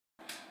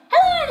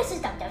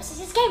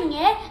This Gaming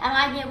here, and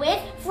I'm here with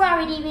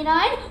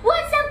FerrariDB9.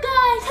 What's up,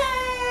 guys?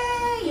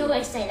 Hey! You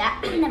always say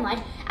that. Never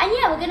mind. And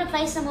yeah, we're gonna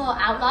play some more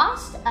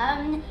Outlast.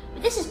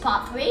 This is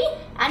part 3,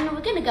 and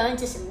we're gonna go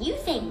into some new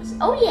things.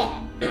 Oh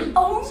yeah.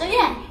 So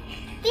yeah,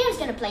 Theo's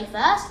gonna play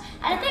first,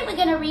 and I think we're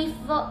gonna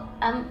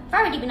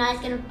FerrariDB9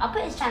 is gonna. I'll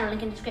put his channel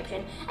link in the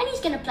description, and he's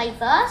gonna play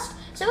first.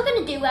 So we're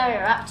gonna do where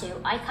we're up to.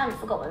 I kind of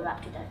forgot what we're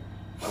up to though.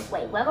 Oh,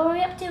 wait, where were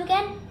we up to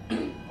again?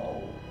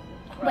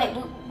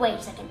 Wait a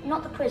second.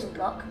 Not the prison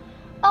block.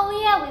 Oh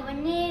yeah, we were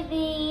near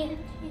the.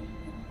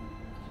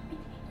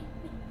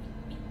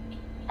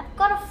 I've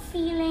got a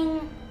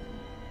feeling.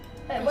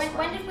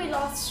 When did we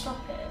last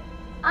stop it?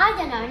 I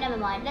don't know. Never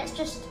mind. Let's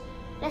just.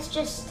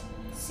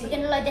 See. We're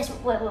gonna load this. Wait.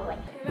 You remember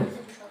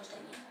the controls,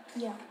 don't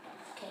you? Yeah.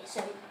 Okay,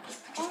 so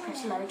just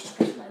press load. Just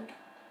press load.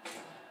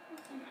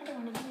 I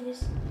don't want to do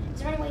this. Is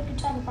there any way you can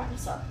turn the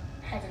brightness up?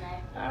 I don't know.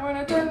 I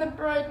want to turn the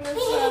brightness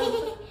up.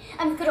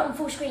 And put it on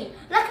full screen.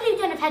 Luckily, we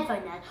don't have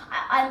headphones now.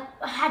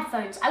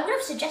 Headphones. I would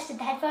have suggested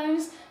the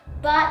headphones,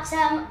 but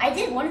I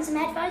did want some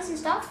headphones and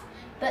stuff.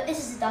 But this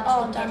is the darkest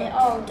Oh we damn can it!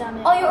 get Oh damn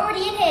it! Oh, you're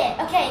already in here.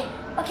 Okay.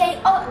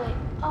 Oh wait.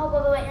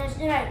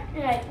 No.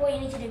 What you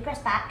need to do? Press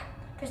back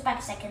a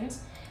second,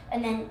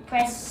 and then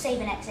press save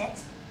and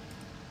exit.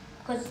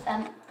 Because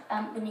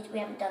we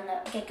haven't done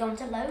that. Okay, go on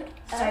to load.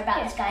 Sorry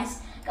about this,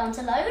 guys. Go on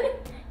to load.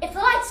 If the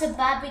lights are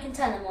bad, we can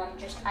turn them on.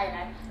 Just I don't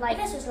know. Like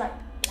this was like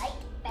light.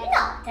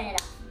 No, turn it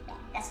off. Yeah,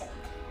 that's good.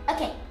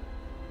 Okay.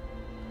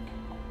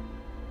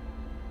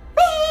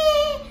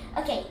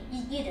 Whee! Okay,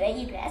 you do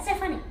it. That's so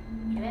funny.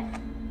 You do it.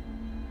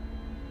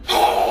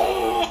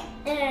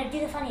 No, do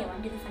the funnier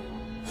one.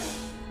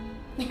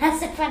 That's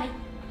so funny.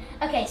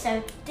 Okay,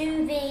 so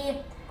do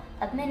the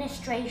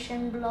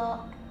administration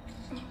block.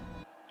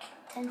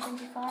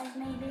 10:25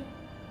 maybe.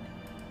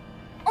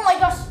 Oh my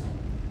gosh.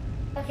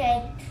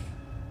 Okay.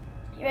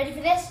 You ready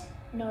for this?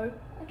 No.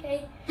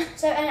 Okay.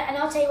 So and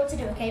I'll tell you what to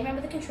do. Okay.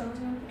 Remember the controls.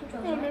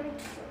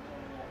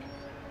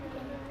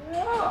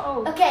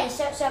 Oh. Okay.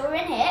 So we're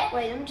in here.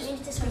 Wait, I'm just. We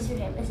need to switch through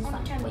here. This is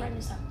fun. Turn the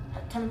brightness up.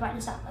 Turn the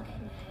brightness up. Okay.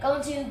 Go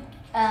into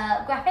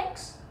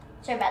graphics.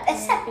 Sorry about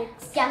this.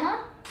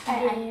 Gamma.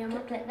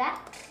 And click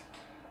that.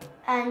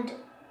 And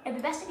it'd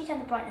be best if you turn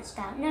the brightness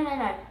down. No.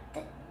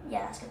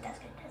 Yeah, that's good.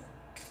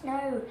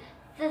 No,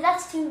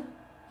 that's too.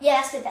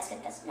 Yeah, that's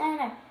good.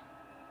 No.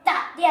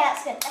 That. Yeah,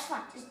 that's good. That's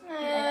fine. Just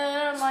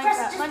like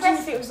that. Imagine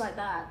if it was like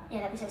that.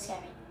 Yeah, that'd be so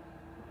scary.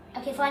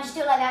 Okay, fine. Just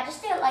do it like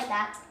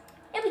that.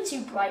 It'll be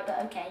too bright, but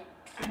okay.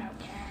 I don't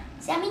care.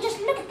 See, I mean,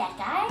 just look at that,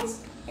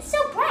 guys. It's so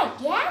bright,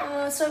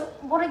 yeah? So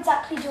what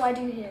exactly do I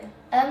do here?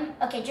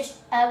 Okay,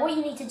 just what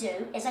you need to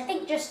do is, I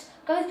think, just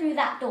go through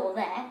that door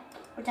there,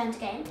 return to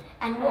game,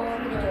 and walk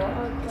through the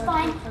door. It's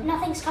fine,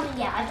 nothing's coming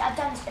yet. I've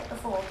done this bit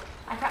before.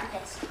 I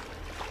practiced.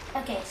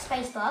 Okay,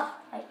 spacebar.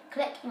 Like,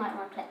 click. You might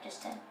want to click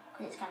just to,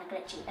 because it's kind of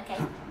glitchy. Okay,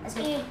 let's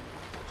go. There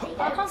you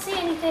go. I can't see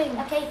anything.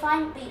 Okay,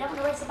 fine, but you don't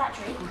want to waste the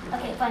battery.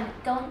 Okay, fine.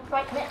 Go on,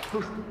 right click,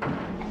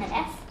 and then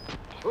F.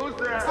 Who's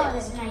there?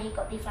 Oh, now you've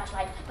got the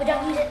flashlight, but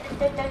don't use it.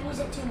 Don't use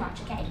it too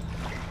much, okay?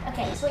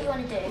 Okay. So what you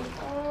want to do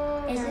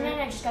is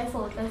no, just go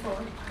forward.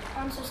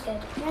 I'm so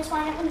scared. No, it's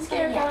fine. Nothing's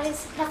coming yet.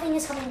 Guys. Nothing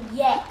is coming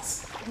yet,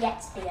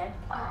 Theo.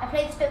 I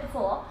played this bit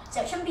before,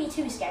 so it shouldn't be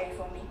too scary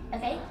for me.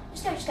 Okay,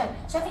 just go.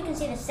 So if you can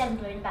see the 7th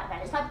blue in the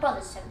background, it's my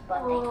brother's 7th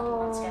birthday a couple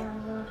months ago.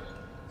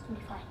 It's gonna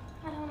be fine.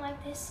 I don't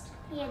like this.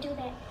 Yeah, do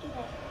that.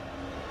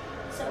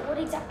 So what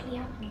exactly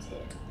happens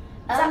here? Is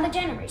that the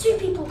generator? 2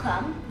 people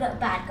come that are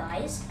bad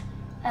guys.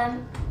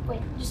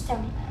 Wait, just tell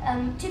me.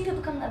 2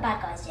 people come that are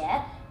bad guys,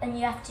 yeah? And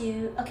you have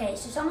to, okay,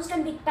 so someone's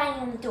going to be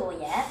banging on the door,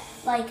 yeah?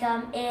 Like,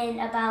 in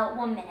about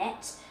 1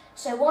 minute.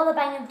 So while they're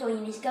banging on the door,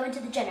 you need to go into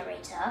the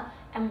generator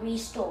and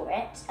restore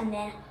it, and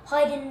then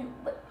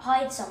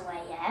hide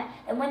somewhere, yeah?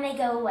 And when they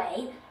go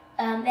away,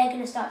 they're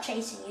going to start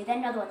chasing you, then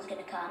another one's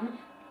going to come,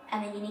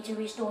 and then you need to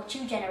restore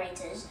 2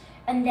 generators.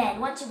 And then,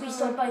 once you've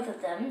restored both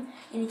of them,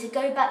 you need to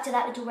go back to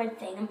that little red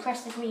thing and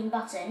press the green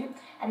button,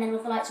 and then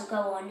all the lights will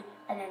go on,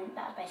 and then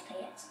that's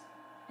basically it.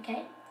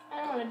 Okay? I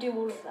don't want to do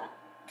all of that.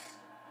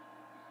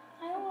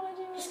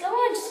 Just go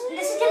on.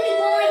 This is going to be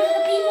boring for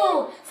the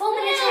people.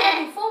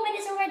 4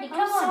 minutes already. Come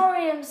on. I'm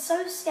sorry, I'm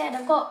so scared.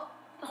 I've got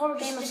horror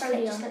game of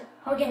phobia.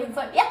 Horror game of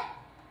phobia. Yeah.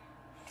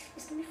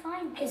 It's going to be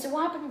fine. Okay, so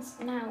what happens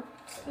now?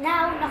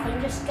 Now,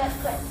 nothing. Just go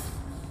quick.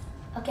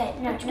 Okay,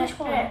 no.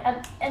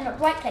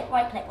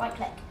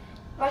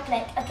 Right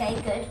click. Okay,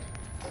 good.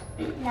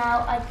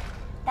 Now,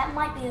 that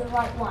might be the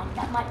right one.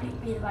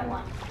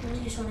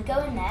 You just want to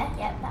go in there.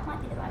 Yeah, that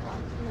might be the right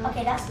one. No.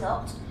 Okay, that's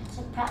locked.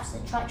 So perhaps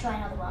try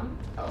another one.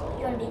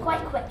 You want to be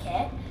quite quick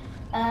here.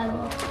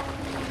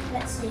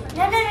 Let's see.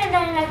 No.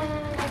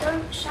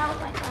 Don't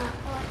shout like that.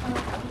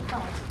 Be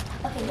quiet.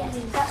 Okay, yes,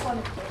 that's one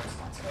of the doors.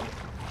 That's good.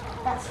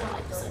 That's one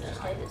of the doors.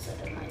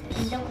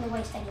 You don't want to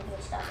waste any of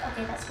your stuff.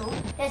 Okay, that's cool.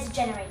 There's a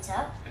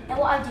generator. Now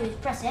what I do is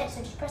press it.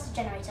 So just press the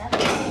generator.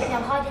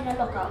 Now hide in a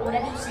locker.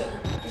 Whatever you see,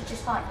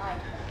 just hide.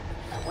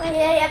 Wait,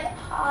 yeah.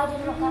 Hide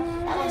in a locker.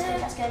 That one's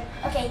good. That's good.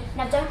 Okay,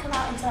 now don't come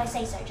out until I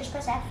say so. Just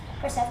press F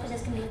because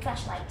there's going to be a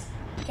flashlight.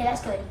 Okay. Okay,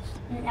 that's good.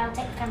 Now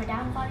take the camera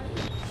down, can't you?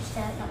 Just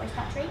to not waste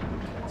battery.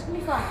 It's gonna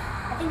be fine.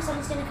 I think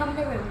someone's gonna come in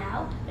the room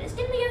now, but it's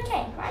gonna be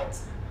okay, right?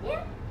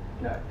 Yeah?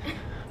 No.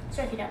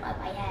 Sorry if you don't like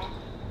my hair.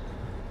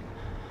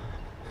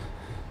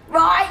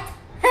 Right!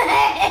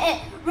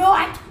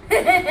 Right!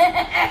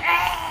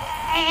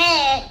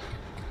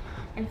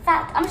 In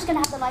fact, I'm just gonna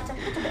have the lights on a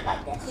little bit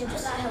like this. Yeah,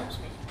 Just that helps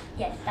me.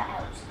 Yeah, that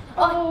helps.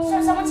 Oh,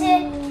 so someone's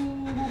here.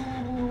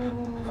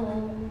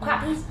 Oh,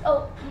 crap, he's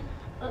got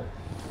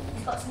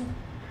some,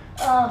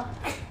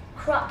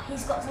 crap,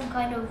 he's got some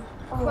kind of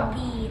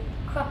crappy,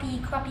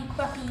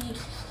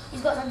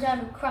 he's got some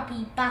kind of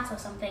crappy bat or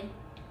something.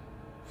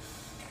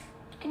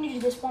 Can you do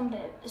this one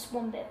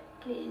bit,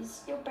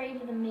 please? You're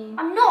braver than me.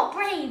 I'm not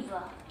brave.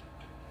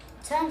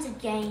 Turn to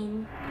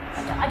game.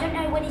 I don't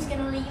know when he's going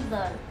to leave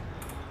though.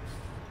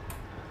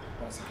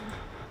 Wait a second.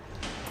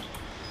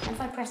 And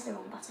if I press the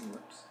wrong button,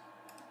 whoops.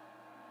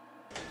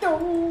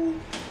 No.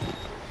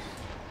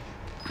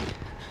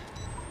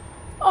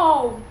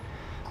 Oh,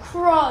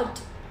 crud.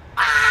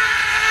 What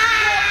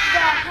the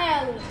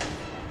hell?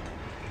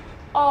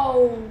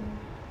 Oh,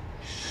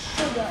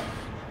 sugar.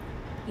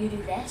 You do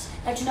this.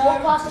 Now just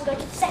walk past and go to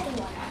the second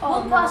one.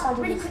 Oh, Walk past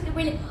really quickly,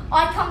 really.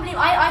 I can't believe,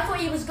 I thought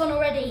he was gone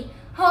already.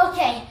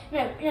 Okay,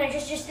 no,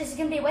 just this is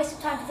going to be a waste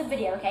of time for the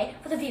video, okay?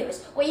 For the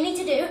viewers. What you need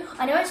to do,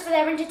 I know it's for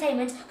their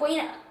entertainment, but you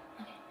know...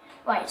 Okay,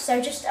 right,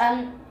 so just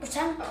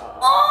pretend...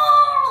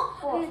 Oh!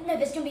 No,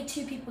 there's going to be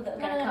 2 people that are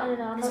going to come.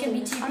 No, there's going to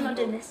be 2 people. I'm not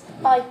doing this.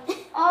 Bye.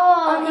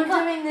 Oh, I'm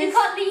not doing this. You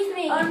can't leave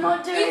me. I'm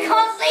not doing You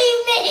can't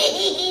leave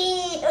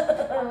me!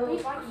 I'll be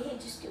right here,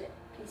 just do it,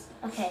 please.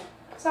 Okay.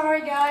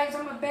 Sorry guys,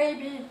 I'm a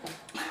baby.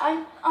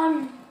 I'm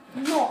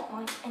not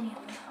like any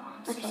other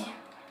child. Okay.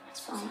 It's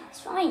fine.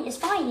 It's fine. It's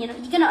fine. You know,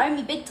 you're gonna owe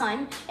me big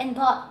time in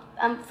part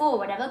 4 or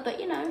whatever. But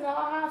you know, No,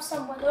 I have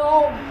someone.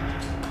 Oh,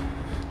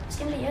 it's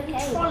gonna be okay.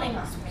 you're trolling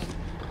us, mate.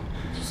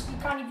 You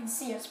can't even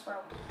see us,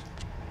 bro.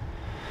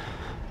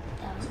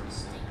 That was a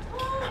mistake.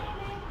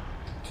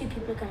 2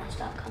 people are gonna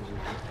start coming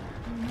now.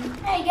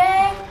 Hey,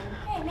 gang.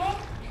 Hey, man.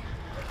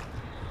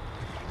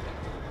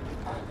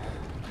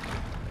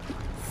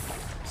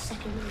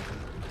 Second room.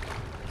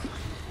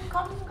 You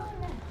can't even go in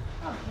there.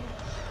 Oh,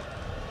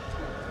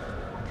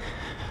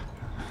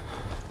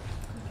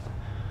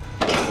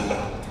 To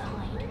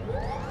hide.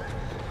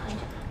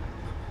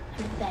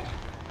 Under the bed.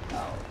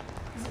 Oh.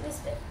 Is it this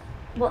bit?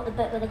 What, the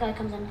bit where the guy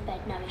comes under the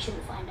bed? No, he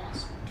shouldn't find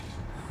us.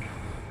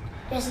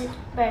 This is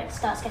where it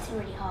starts getting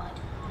really hard.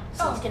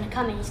 So he's gonna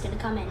come in. It's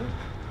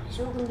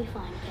all gonna be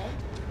fine, okay?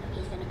 Look,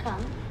 he's gonna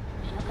come.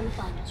 He's not gonna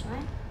find us,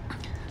 right?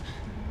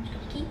 Just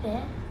gonna keep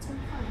there. It's gonna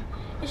be fine.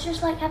 It's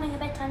just like having a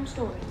bedtime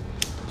story.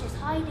 Just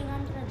hiding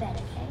under the bed,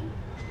 okay?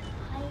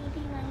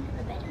 Hiding under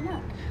the bed. And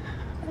look,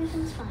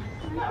 everything's fine.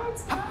 Right? No,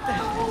 it's not.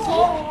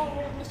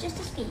 See? It's just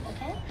his feet,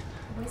 okay?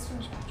 Where's the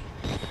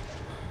battery?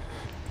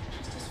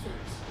 Just his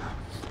feet.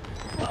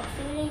 I've got a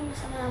feeling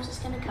someone else is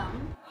gonna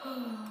come.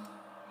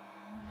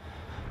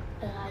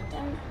 But I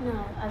don't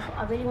know.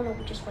 I really want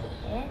to just wait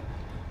here.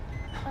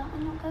 But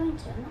I'm not going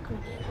to. I'm not going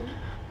to be alone.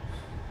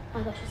 Oh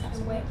my gosh, is that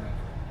the way?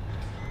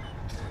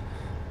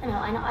 I know.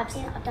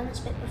 I've done this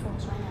bit before,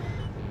 so I know.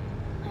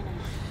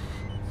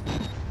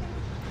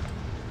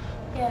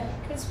 Yeah,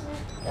 because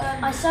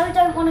I so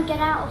don't want to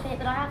get out of here,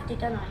 but I have to,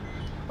 don't I?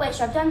 Wait,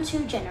 so I've done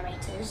 2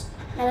 generators.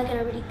 Now they're going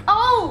to really...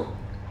 Oh!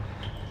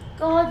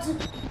 God.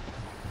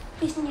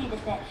 Please continue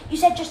this bit. You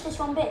said just this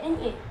one bit,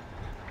 didn't you?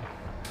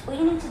 What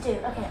you need to do...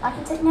 Okay, I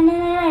can take... No.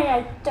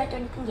 Don't do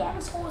anything yet.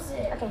 let's pause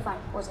it. Okay, fine.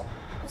 Pause it.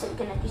 So you're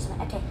going to do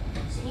something. Okay.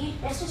 So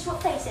let's just swap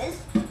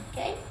places.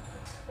 Okay?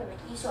 Wait a minute.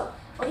 You swap.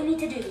 What you need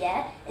to do,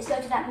 yeah, is go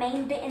to that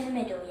main bit in the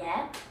middle,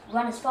 yeah?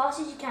 Run as fast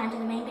as you can to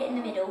the main bit in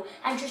the middle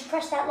and just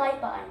press that light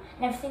button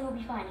and everything will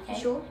be fine, okay?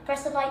 Sure.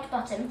 Press the light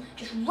button.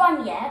 Just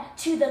run, yeah,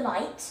 to the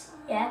light,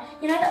 yeah?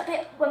 You know that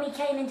bit when we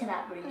came into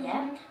that room,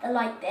 yeah? The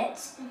light bit?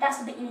 That's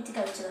the bit you need to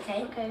go to,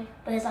 okay? Okay.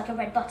 But there's like a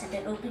red button, but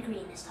it'll be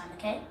green this time,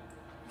 okay?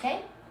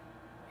 Okay?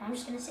 I'm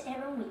just going to sit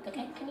here all week,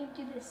 okay? Can you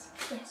do this?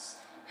 Yes.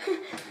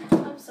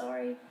 I'm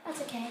sorry.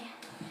 That's okay.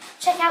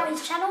 Check out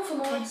his channel for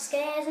more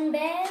scares and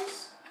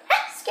bears.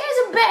 Scares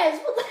and bears?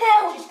 What the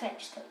hell? Just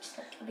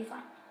click. It'll be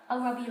fine. I'll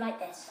rub you like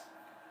this.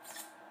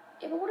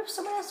 Yeah, but what if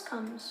someone else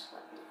comes?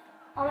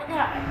 Oh,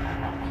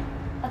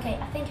 no. Okay,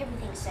 I think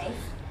everything's safe.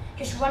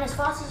 Just run as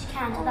fast as you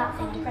can to that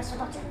thing and press the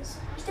buttons.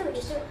 Just do it.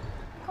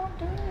 I can't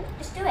do it.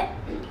 Just do it.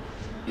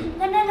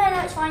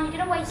 No, it's fine. You're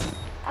going to waste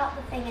out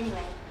the thing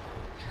anyway.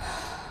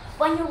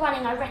 When you're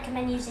running, I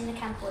recommend using the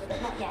camcorder,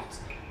 but not yet.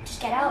 Just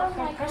get out,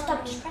 press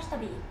W, just press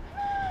W.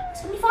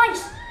 It's going to be fine.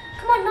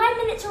 Come on, 9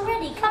 minutes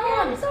already. Come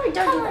on. Sorry,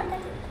 don't do that. Come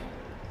on.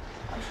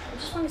 I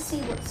just want to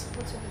see what's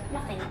over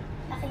there.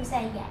 Nothing's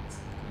there yet.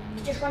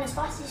 You just run as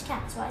fast as you can.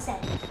 That's what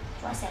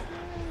I said.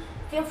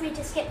 Feel free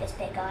to skip this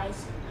bit,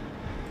 guys.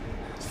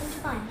 It's going to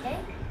be fine, okay?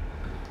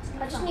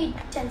 I just need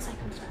 10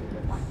 seconds.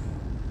 1,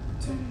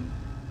 2,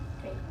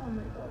 3, Oh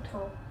my god.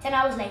 4. 10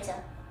 hours later.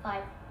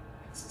 5,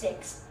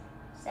 6,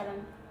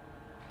 7.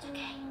 It's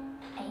okay.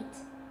 8,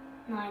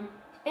 9.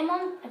 Spin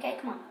one. Okay,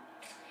 come on.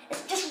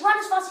 Just run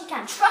as fast as you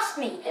can. Trust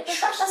me.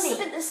 Trust me. That's the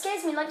bit that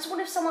scares me. Like, what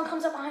if someone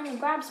comes up behind me and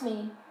grabs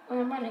me when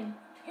I'm running?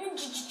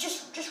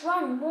 Just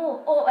run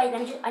more. Oh wait, I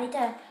need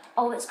to.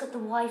 Oh, it's got the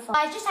Wi-Fi.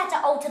 I just had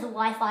to alter the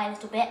Wi-Fi a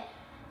little bit.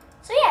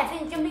 So yeah, I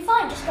think you'll be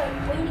fine. Just go.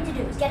 What you need to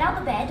do is get out of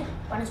the bed,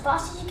 run as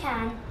fast as you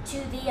can to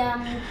the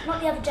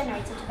not the other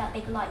generator, to that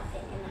big light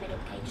thing in the middle.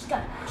 Okay, just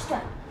go.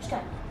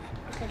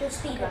 Okay, do a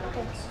speed run.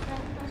 Okay, that's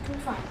gonna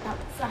be fine. Now,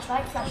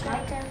 flashlight.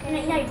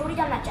 Okay. You know, you've already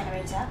done that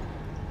generator.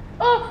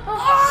 Oh,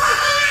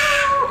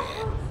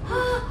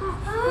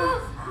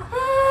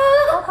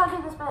 I can't do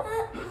this bit.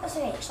 That's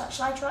okay.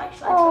 Shall I try?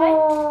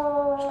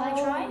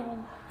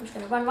 I'm just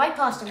gonna run right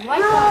past him.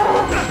 Right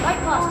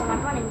past him.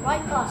 I'm running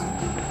right past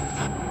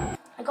him.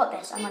 I got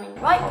this. I'm running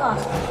right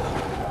past him.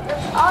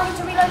 Oh, I need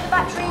to reload the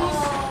batteries.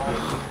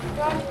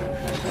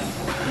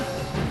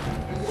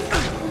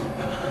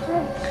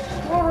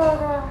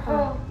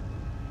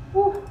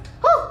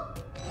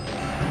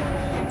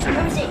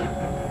 Where is he?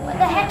 What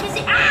the heck is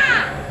he?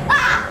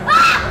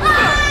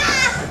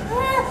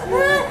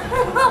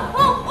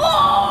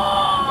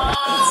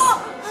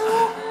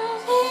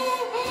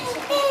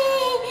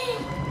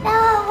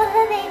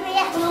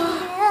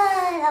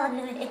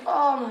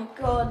 Oh my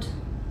god.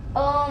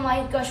 Oh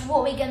my gosh, what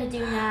are we gonna do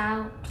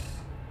now?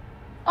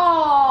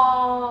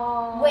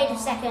 Oh. Wait a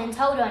second,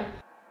 hold on.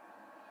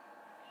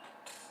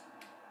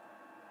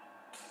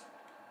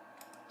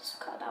 Just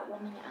cut that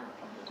 1 minute out of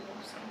the video.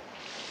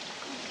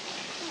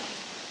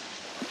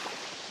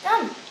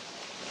 Done.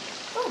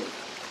 Boom.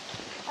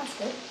 That's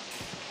good.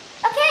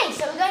 Okay,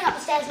 so we're going up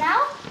the stairs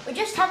now. We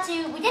just had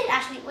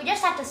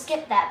to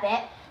skip that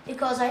bit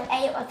because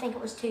I think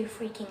it was too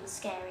freaking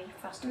scary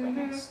for us to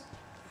witness.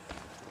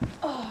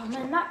 Oh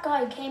man, that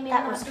guy came in.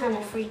 That was kind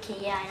of freaky,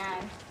 yeah,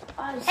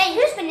 I know. Hey, Hey,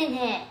 who's been in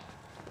here?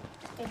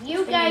 if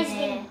you guys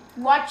been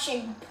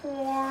watching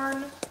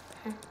porn.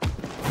 Hey,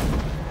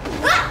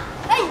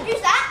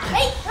 who's that?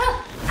 Hey,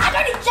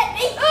 don't eject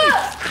me!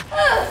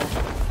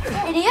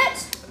 Idiot!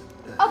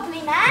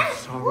 Ugly man!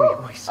 Sorry,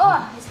 my son. Oh, I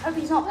hope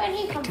he's not. Where did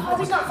he come from? I hope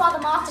he's not Father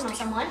Martin or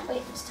someone.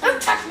 Wait,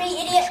 don't touch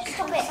me, idiot!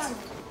 Stop it!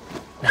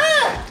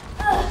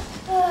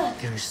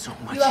 There is so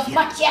much You have yet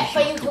much yet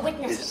for you to to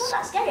witness. It's not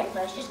that scary at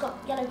first. She's got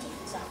yellow teeth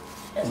and stuff.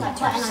 Looks like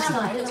quite a nice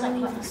guy. Looks like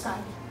quite a nice guy.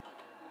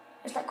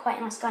 Looks like quite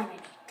a nice guy,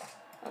 maybe.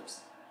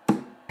 Oops.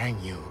 hang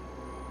you,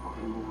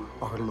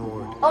 our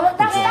Lord. Oh, look,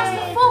 that's the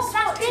fox.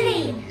 That's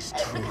Billy.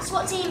 Look, the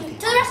SWAT team. To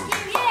the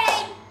rescue!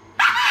 Yay!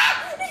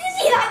 Did you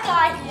see that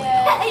guy?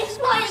 Yeah. He's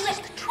flying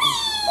like.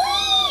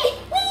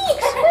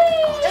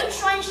 Don't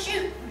try and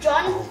shoot,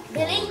 John.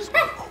 Billy.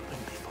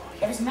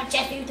 There is much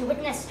yet for you to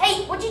witness.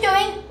 Hey, what you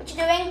doing? What you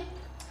doing?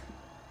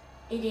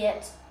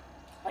 Idiot.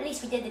 Well, at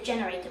least we did the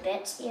generator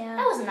bit. Yeah.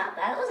 That wasn't that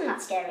bad. It wasn't that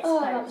scary, I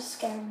suppose. Oh, that was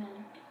scary,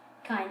 man.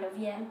 Kind of,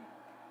 yeah.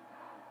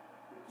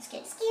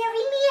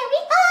 Scary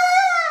Mary.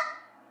 Ah!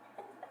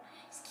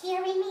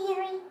 Scary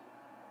Mary.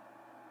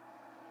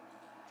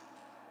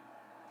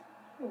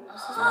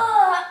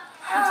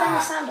 I'll turn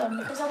the sound on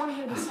because I want to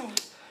hear what he's saying.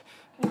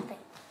 Nothing.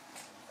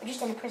 We're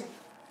just in a prison.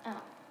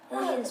 Oh. I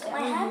want to hear this bit. My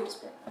hand?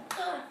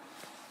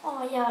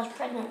 Oh, yeah, I was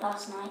pregnant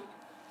last night.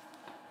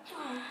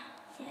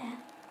 Yeah.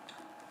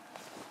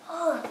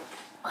 Oh,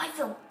 I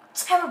feel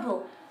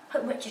terrible.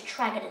 Hope Richard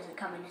Trager doesn't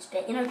come in this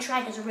bit. You know,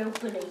 Trager's a real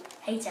bully.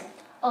 Hate him.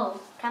 Oh,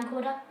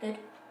 camcorder? Good.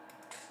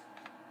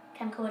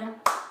 Camcorder.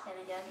 There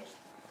we go. Just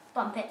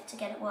bump it to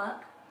get it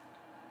work.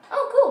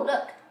 Oh, cool.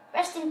 Look.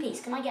 Rest in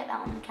peace. Can I get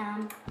that on the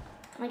cam?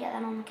 Can I get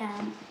that on the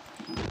cam?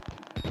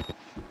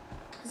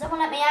 Can someone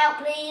let me out,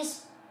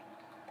 please?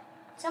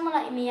 Someone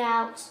let me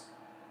out.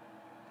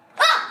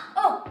 Ah!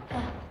 Oh!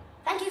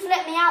 Thank you for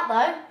letting me out,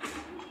 though.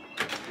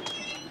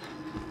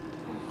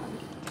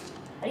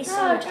 At least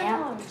someone let me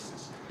out.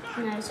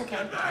 No, it's okay.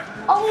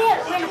 Oh,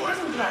 yeah, we're in a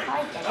prison block. I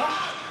get it.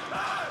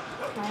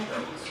 No,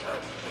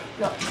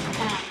 look,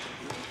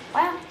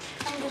 well,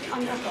 someone just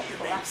unlock it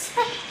for us.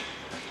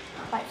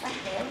 Quite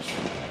frankly, I wish.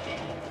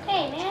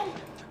 Hey, man.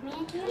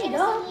 Man, do you There you live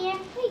go. here?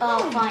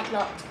 Oh, fine,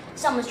 locked.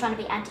 Someone's trying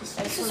to be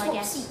antisocial, I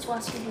guess. Seats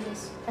whilst we do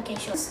this. Okay,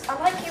 sure. I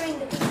like hearing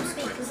the people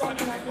speak because then I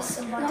like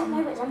listen.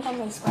 No, but sometimes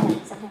they swear.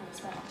 Sometimes they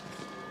swear.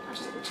 I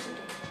just think we do.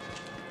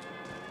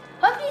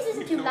 Hopefully this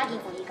isn't too laggy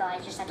for you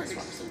guys. Just had to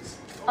swap seats.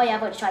 Oh yeah,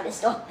 I've got to try this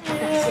door.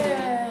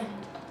 Yeah.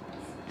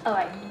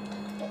 Alright.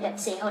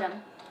 Let's see. Hold on.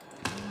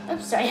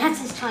 Oops, sorry. That's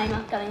his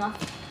timer going off.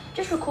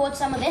 Just record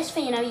some of this for,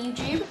 you know,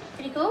 YouTube.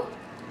 Pretty cool.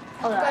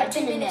 Hold on. I've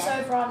been in there.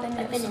 Over our limit.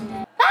 I've been in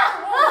there.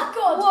 Ah! Oh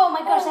God. Whoa,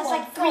 my gosh. Oh That's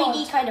my like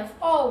 3D kind of.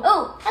 Oh.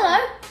 Oh, hello.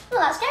 Well,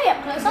 that's scary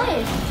up close, are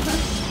you?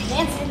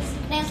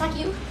 Dance like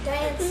you.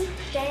 Dance.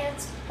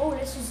 Oh,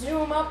 let's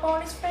zoom up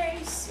on his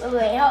face. Oh,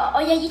 wait. Oh,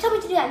 yeah, you told me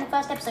to do that in the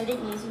first episode,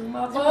 didn't you? Zoom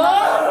up.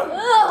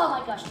 Oh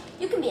my gosh.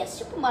 You can be a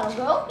supermodel,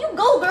 girl. You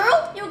go,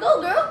 girl. You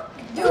go, girl.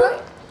 Do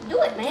it.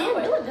 Do it, man.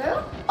 Do it,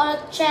 girl. On a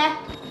chair.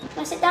 Can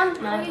I sit down?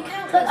 No. Oh, you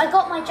can. Look, I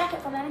got my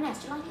jacket from M&S.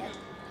 Do you like it?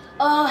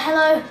 Oh,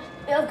 hello.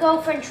 Bit of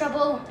girlfriend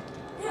trouble.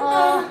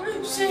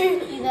 She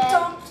you there?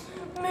 dumped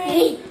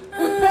me.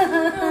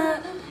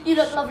 You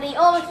look lovely.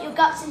 Oh, your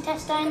guts,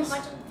 intestines.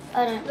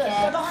 I don't Look,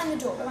 care. go behind the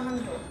door. Go behind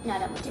the door. No, I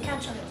don't want to. You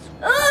can't shut it.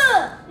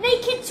 Ugh!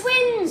 Naked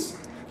twins!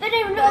 They don't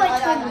even look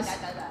like twins.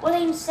 What are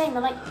they even saying?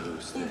 They're like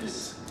Who's boobies.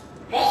 this?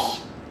 Ugh!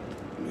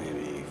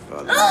 Maybe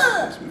Father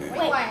is married.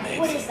 Wait, Maybe.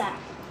 what is that?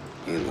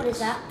 He What looks is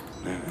that?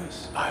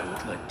 nervous. I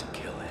would like to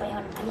kill Wait, him.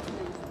 hold on. I need to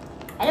move.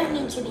 I don't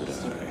mean to be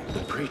stupid. The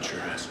preacher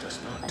asked us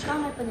I not to.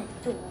 can't open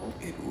the door.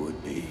 It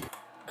would be.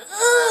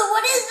 Ugh!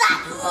 What is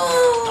that?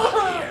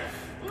 Ugh!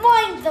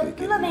 Mind the We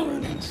can run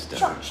blooming and stuff.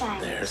 shot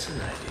shank. There's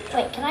an idea.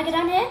 Wait, can I go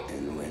down here?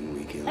 And when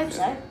we kill Hope him,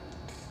 so.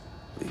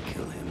 we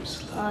kill him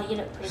slow. Oh, you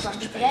look pretty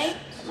grumpy today.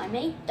 Don't mind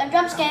me. Don't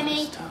jump scare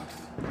me. It's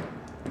tough.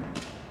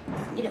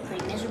 You look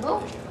pretty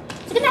miserable.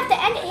 So we're gonna have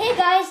to end it here,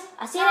 guys.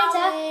 I'll see you later.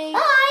 Bye.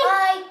 Bye.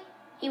 Bye.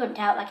 He went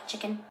out like a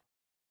chicken.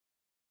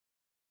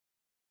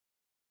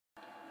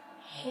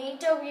 Hey,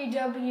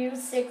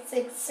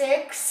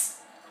 WW666.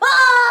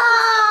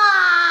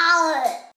 Bye.